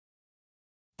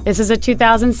This is a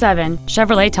 2007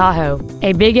 Chevrolet Tahoe,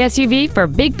 a big SUV for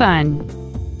big fun.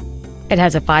 It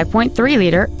has a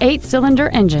 5.3-liter 8-cylinder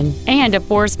engine and a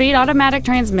 4-speed automatic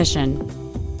transmission.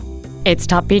 Its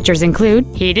top features include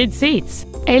heated seats,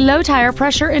 a low tire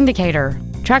pressure indicator,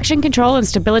 traction control and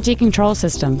stability control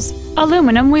systems,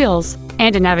 aluminum wheels,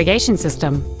 and a navigation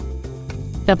system.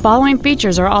 The following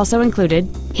features are also included: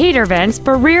 heater vents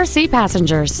for rear seat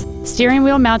passengers, steering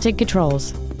wheel mounted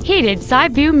controls, heated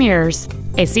side view mirrors,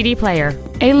 a CD player,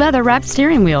 a leather-wrapped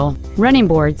steering wheel, running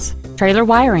boards, trailer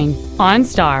wiring,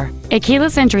 OnStar, a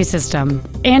keyless entry system,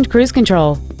 and cruise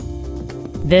control.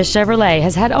 This Chevrolet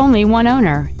has had only one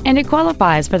owner, and it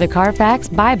qualifies for the Carfax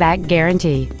buyback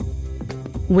guarantee.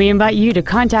 We invite you to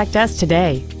contact us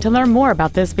today to learn more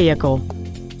about this vehicle.